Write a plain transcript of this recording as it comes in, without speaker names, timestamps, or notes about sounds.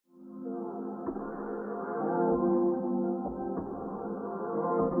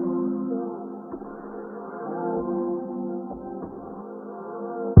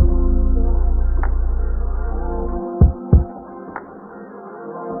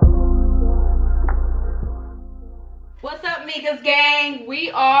up, Migas gang?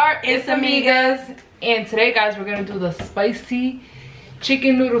 We are ISSAMIGAS, and today, guys, we're gonna do the spicy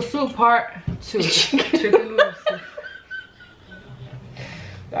chicken noodle soup part 2. Chicken noodle soup.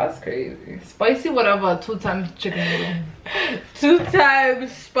 That's crazy. Spicy whatever, 2 times chicken noodle. 2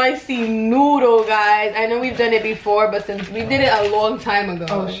 times spicy noodle, guys. I know we've done it before, but since we did it a long time ago.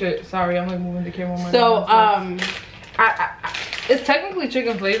 Oh shit! Sorry, I'm like moving the camera. So it's technically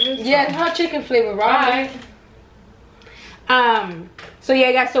chicken flavored. So. Yeah, it's not chicken flavor, right? So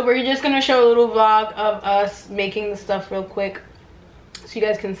yeah, guys. So we're just gonna show a little vlog of us making the stuff real quick, so you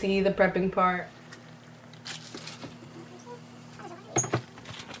guys can see the prepping part.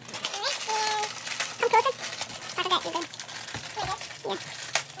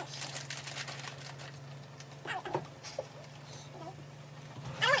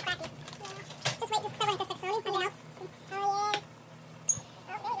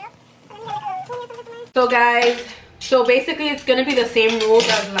 So guys, so basically it's gonna be the same rules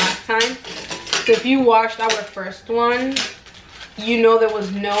as last time. So if you watched our first one, you know there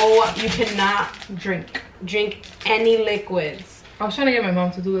was you cannot drink any liquids. I was trying to get my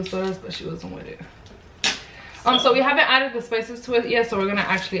mom to do this with us, but she wasn't with it. So we haven't added the spices to it yet, so we're gonna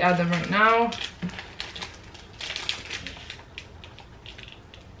actually add them right now.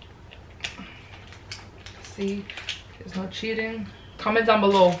 See, there's no cheating. Comment down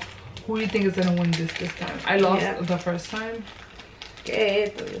below who do you think is gonna win this time. I lost the first time.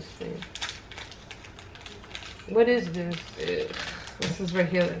 Okay, what is this? This is right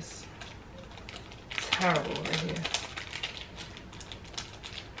here. This terrible right here.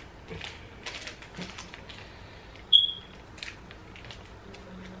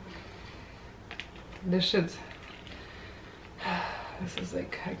 This shit's this is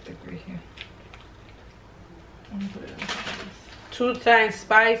like hectic right here. I'm gonna put it in. 2 times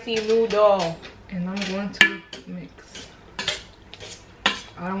spicy noodle, and I'm going to mix.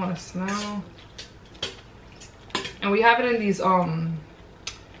 I don't want to smell. And we have it in these foil,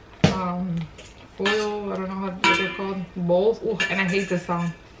 I don't know what they're called, bowls. Ooh, and I hate this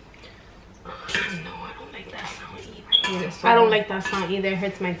sound. No, I don't like that sound either. I hate it so I don't much. like that sound either. It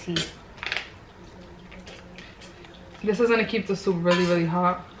hurts my teeth. This is gonna keep the soup really, really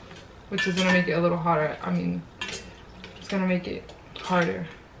hot, which is gonna make it a little hotter. I mean, it's gonna make it harder.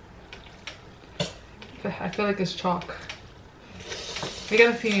 I feel like it's chalk. You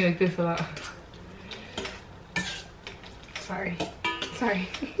gotta see me like this a lot. Sorry.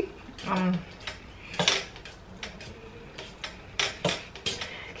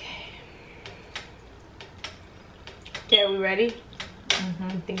 Okay, are we ready? I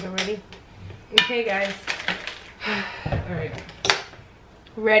think we're ready. Okay, guys. All right.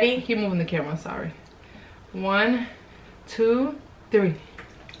 Ready? Keep moving the camera. Sorry. 1, 2, 3.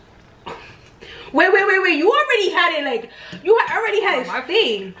 Wait. You already had it, like, you already had my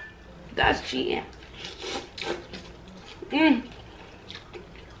thing. That's cheating.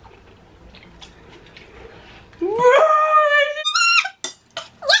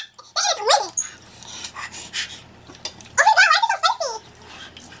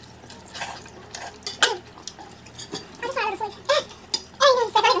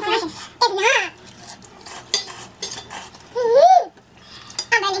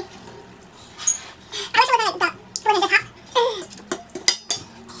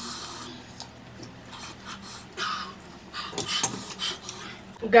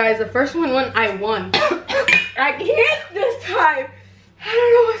 Guys, the first one I won. I can't this time. I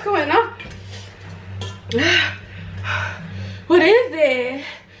don't know what's going on. What is it?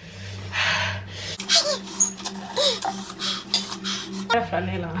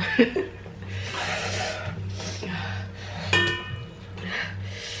 Franela.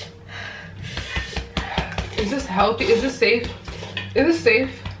 Is this healthy? Is this safe? Is this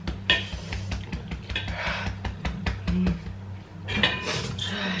safe?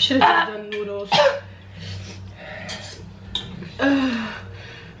 I should have done noodles.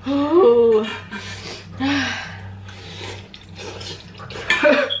 Oh.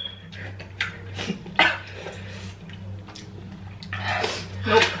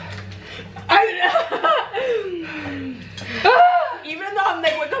 Nope. Even though I'm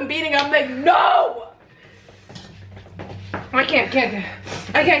like, we're competing, I'm like, no! I can't.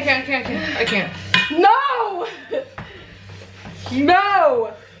 I can't. No! No!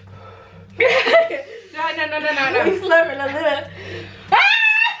 No. He's slurping a little.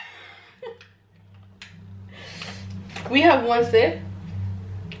 We have 1 sip.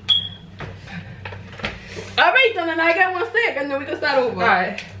 Alright, then I got 1 sip and then we can start over.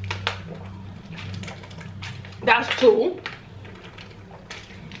 Alright. That's 2.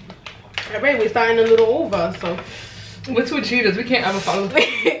 Alright, we're starting a little over, so We're two cheaters. We can't ever follow.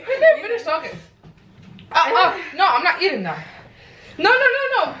 Finish talking. No, I'm not eating that. No.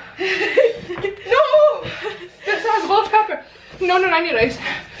 No. This has ghost pepper. No, I need ice.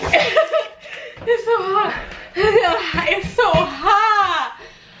 It's so hot. It's so hot.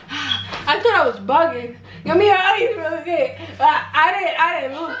 I thought I was bugging. Give me ice real quick. I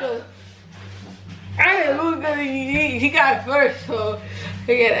didn't lose good. I didn't lose good. He got it first, so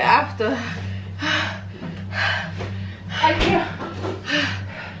he get it after. I can't.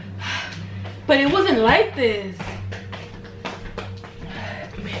 But it wasn't like this.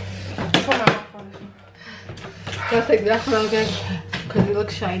 That's exactly what I was getting, because it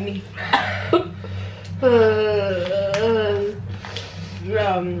looks shiny.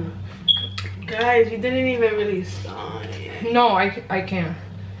 Guys, you didn't even really start it. No, I can't.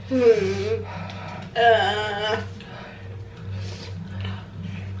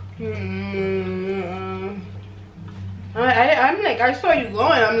 I'm like, I saw you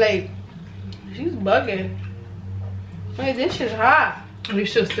going. I'm like, she's bugging. Like, this shit's hot. You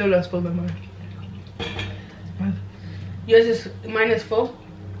should still not spill my mind. Yours is, mine is full?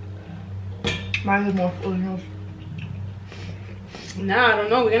 Mine is more full than yours. Nah, I don't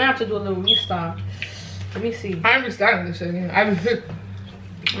know. We're gonna have to do a little restock. Let me see. I'm restarting this shit again.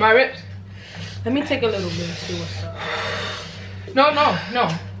 My ribs. Let me take a little bit and see what's up. No.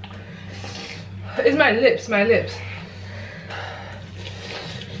 It's my lips,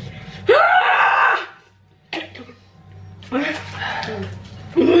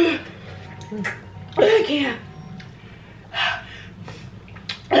 I can't.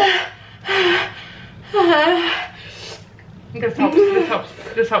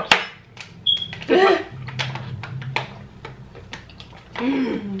 This helps.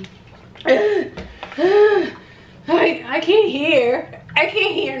 I can't hear. I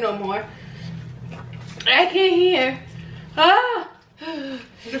can't hear no more. I can't hear.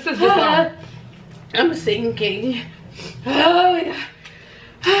 This is just I'm sinking. Oh my god.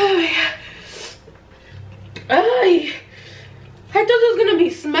 Oh my god. I thought it was gonna be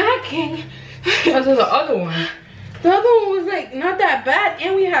smacking. Because of the other one. The other one was like not that bad,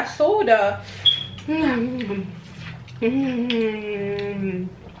 and we had soda.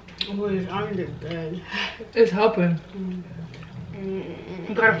 Boy, I'm just dead. It's helping.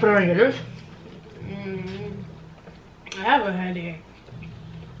 You gotta put it on your lips. I have a headache.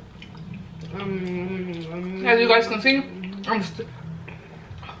 As you guys can see,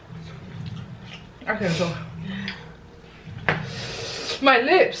 I can't talk. My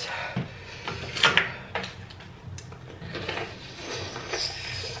lips.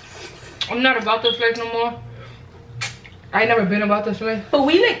 I'm not about this life no more. I ain't never been about this life. But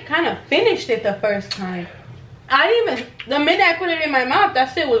we like kind of finished it the first time. I didn't even, the minute I put it in my mouth,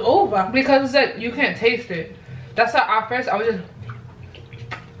 that shit was over. Because it's like, you can't taste it. That's how at first, I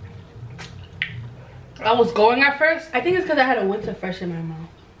was going at first. I think it's because I had a winter fresh in my mouth.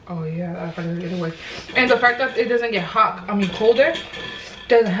 Oh yeah, I thought it anyway. And the fact that it doesn't get hot, colder,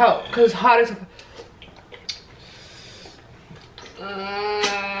 doesn't help. Because hot is...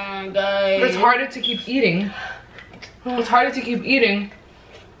 Guys. It's harder to keep eating. It's harder to keep eating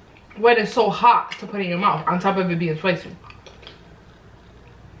when it's so hot to put in your mouth, on top of it being spicy.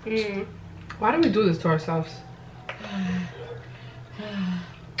 Why do we do this to ourselves?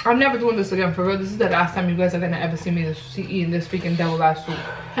 I'm never doing this again, for real. This is the last time you guys are gonna ever see me eating this freaking devil ass soup.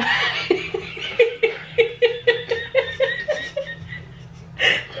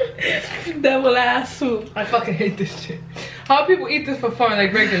 Devil ass soup. I fucking hate this shit. How people eat this for fun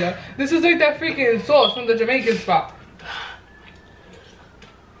like regular? This is like that freaking sauce from the Jamaican spot.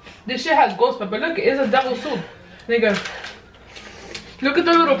 This shit has ghost pepper. Look, it's a devil soup. Nigga, look at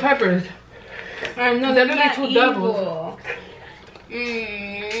the little peppers. I know, they're literally two devils.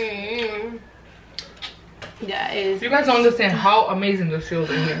 Guys, you guys don't understand how amazing this feels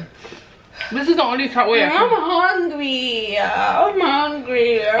in here. This is the only way I'm hungry. I'm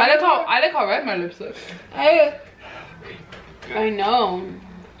hungry. I like how red my lips look. I know.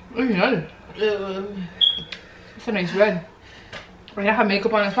 It's a nice red. When I have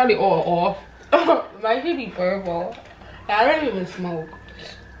makeup on, it's probably all off. Mine should be purple. I don't even smoke.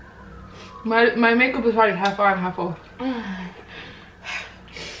 My makeup is probably half on, half off.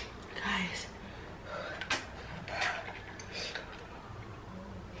 Guys.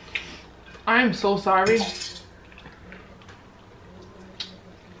 I am so sorry.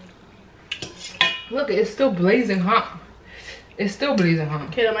 Look, it's still blazing hot. It's still blazing hot.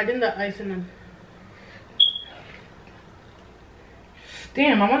 Okay, I did the ice in them.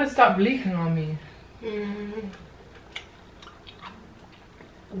 Damn, I want to stop leaking on me.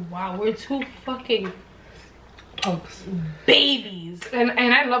 Wow, we're too fucking pugs. Babies. And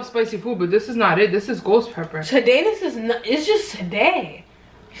I love spicy food, but this is not it. This is ghost pepper. Today, this is not. It's just today.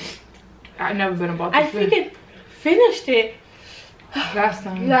 I've never been about this. I freaking finished it last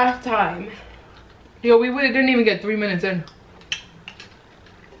time. Yo, we didn't even get 3 minutes in.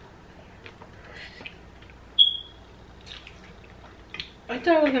 I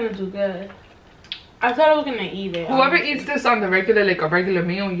thought I was gonna do good. I thought I was gonna eat it. Whoever eats this on the regular, like a regular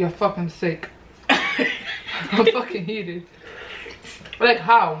meal, you're fucking sick. I'm fucking heated. Like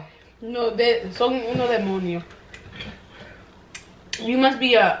how? No, son uno demonio. You must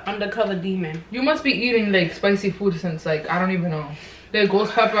be a undercover demon. You must be eating like spicy food since like I don't even know. The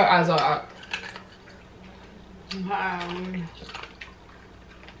ghost pepper as a. The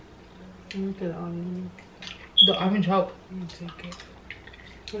orange help. Take it.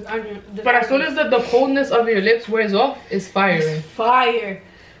 But as soon as the coldness of your lips wears off, it's firing. It's fire.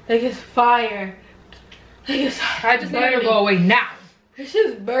 Like it's fire. Like it's I just need it to go away now. It's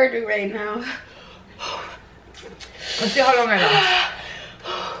just burning right now. Let's see how long I last.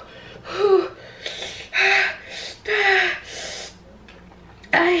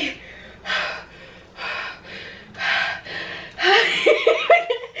 I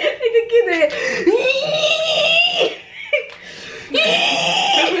can get it.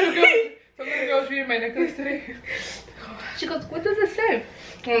 Some little girl was reading my necklace today. She goes, what does it say?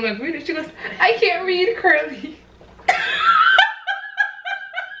 And I'm like, read it. She goes, I can't read, Curly.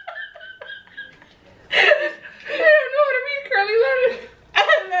 I don't know how to read curly letters.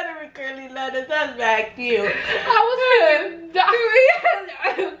 Curly letters, that's back cute. I was like,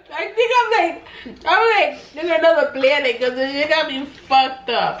 I think I'm like, there's another planet because it got me fucked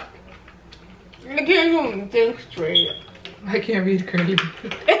up. I can't even think straight. I can't read curly.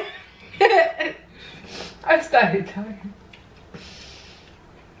 I started telling.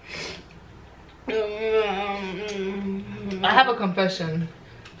 I have a confession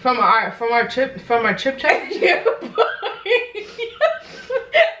from our chip challenge.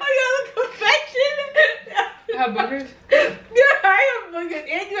 I have boogers. Yeah, I have boogers.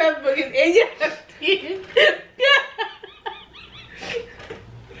 And you have boogers. And you have teeth.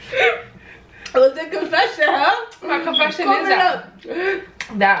 What's the confession, huh? My confession is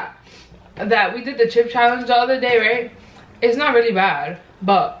that we did the chip challenge the other day, right? It's not really bad,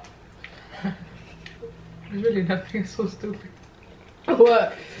 but it's really nothing. It's so stupid.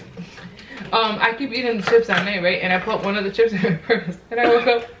 What? I keep eating the chips at night, right? And I put one of the chips in my purse. And I woke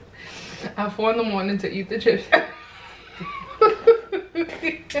up at 4 in the morning to eat the chips.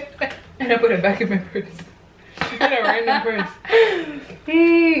 And I put it back in my purse. In a random purse.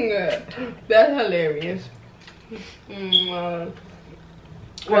 That's hilarious. Wait,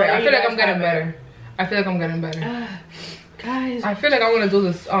 I feel like I'm getting better. I feel like I'm getting better. Guys, I feel like I want to do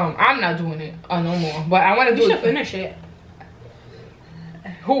this. I'm not doing it no more. But I want to do it. You should finish it.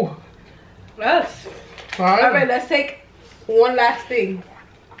 Who? Us. Alright, let's take one last thing.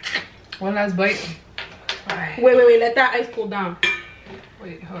 One last bite. Alright. Wait, let that ice cool down.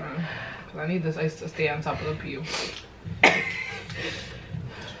 Wait, hold on. I need this ice to stay on top of the peel.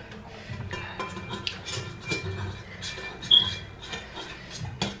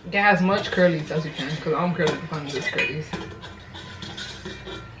 Get as much curlies as you can, because I'm curly fun with this curlies.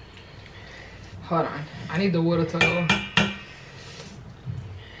 Hold on. I need the water to go.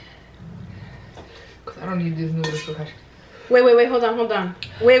 I don't need these noodles to catch. Wait, hold on.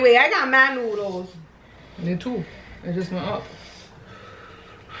 Wait, I got mad noodles. Me too. It just went up.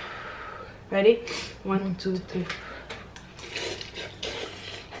 Ready? 1, 2, 3.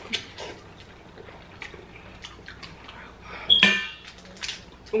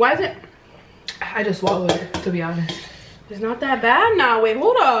 Why is it? I just swallowed it, to be honest. It's not that bad now. Wait,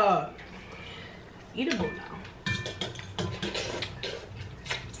 hold up. Eatable now.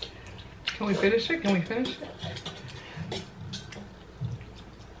 Can we finish it? Can we finish it?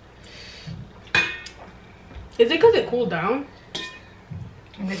 Is it because it cooled down?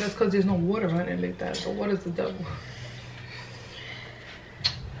 I mean, that's because there's no water on it like that. So what is the devil?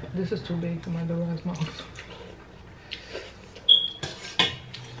 This is too big for my little ass mouth.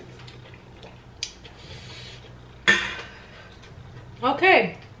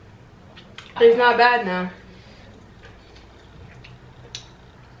 Okay. It's not bad now.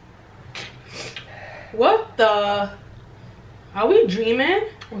 What the? Are we dreaming?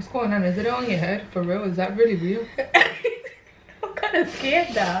 What's going on? Is it on your head? For real? Is that really real? I'm kind of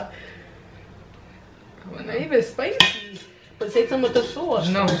scared now. Not even spicy. But take some with the sauce.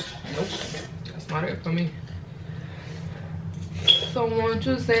 No. Nope. That's not it for me. So won't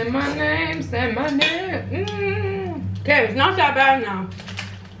you say my name? Say my name. Okay, it's not that bad now.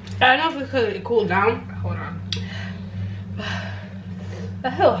 I don't know if it's because it cooled down. Hold on.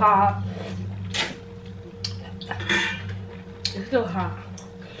 That's still hot. It's still hot.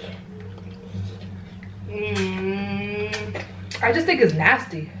 I just think it's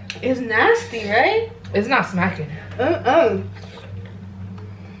nasty. It's nasty, right? It's not smacking.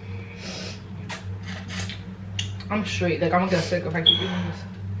 I'm straight. Like, I'm gonna get sick if I keep doing this.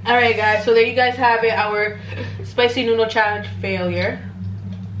 Alright, guys. So there you guys have it. Our spicy noodle challenge failure.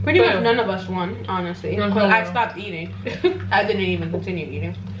 Pretty much none of us won, honestly. I stopped eating. I didn't even continue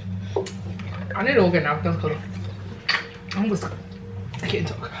eating. I need to go get napkins because I can't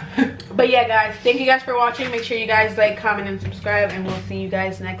talk. But yeah, guys, thank you guys for watching. Make sure you guys like, comment, and subscribe, and we'll see you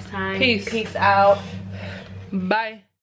guys next time. Peace. Peace out. Bye.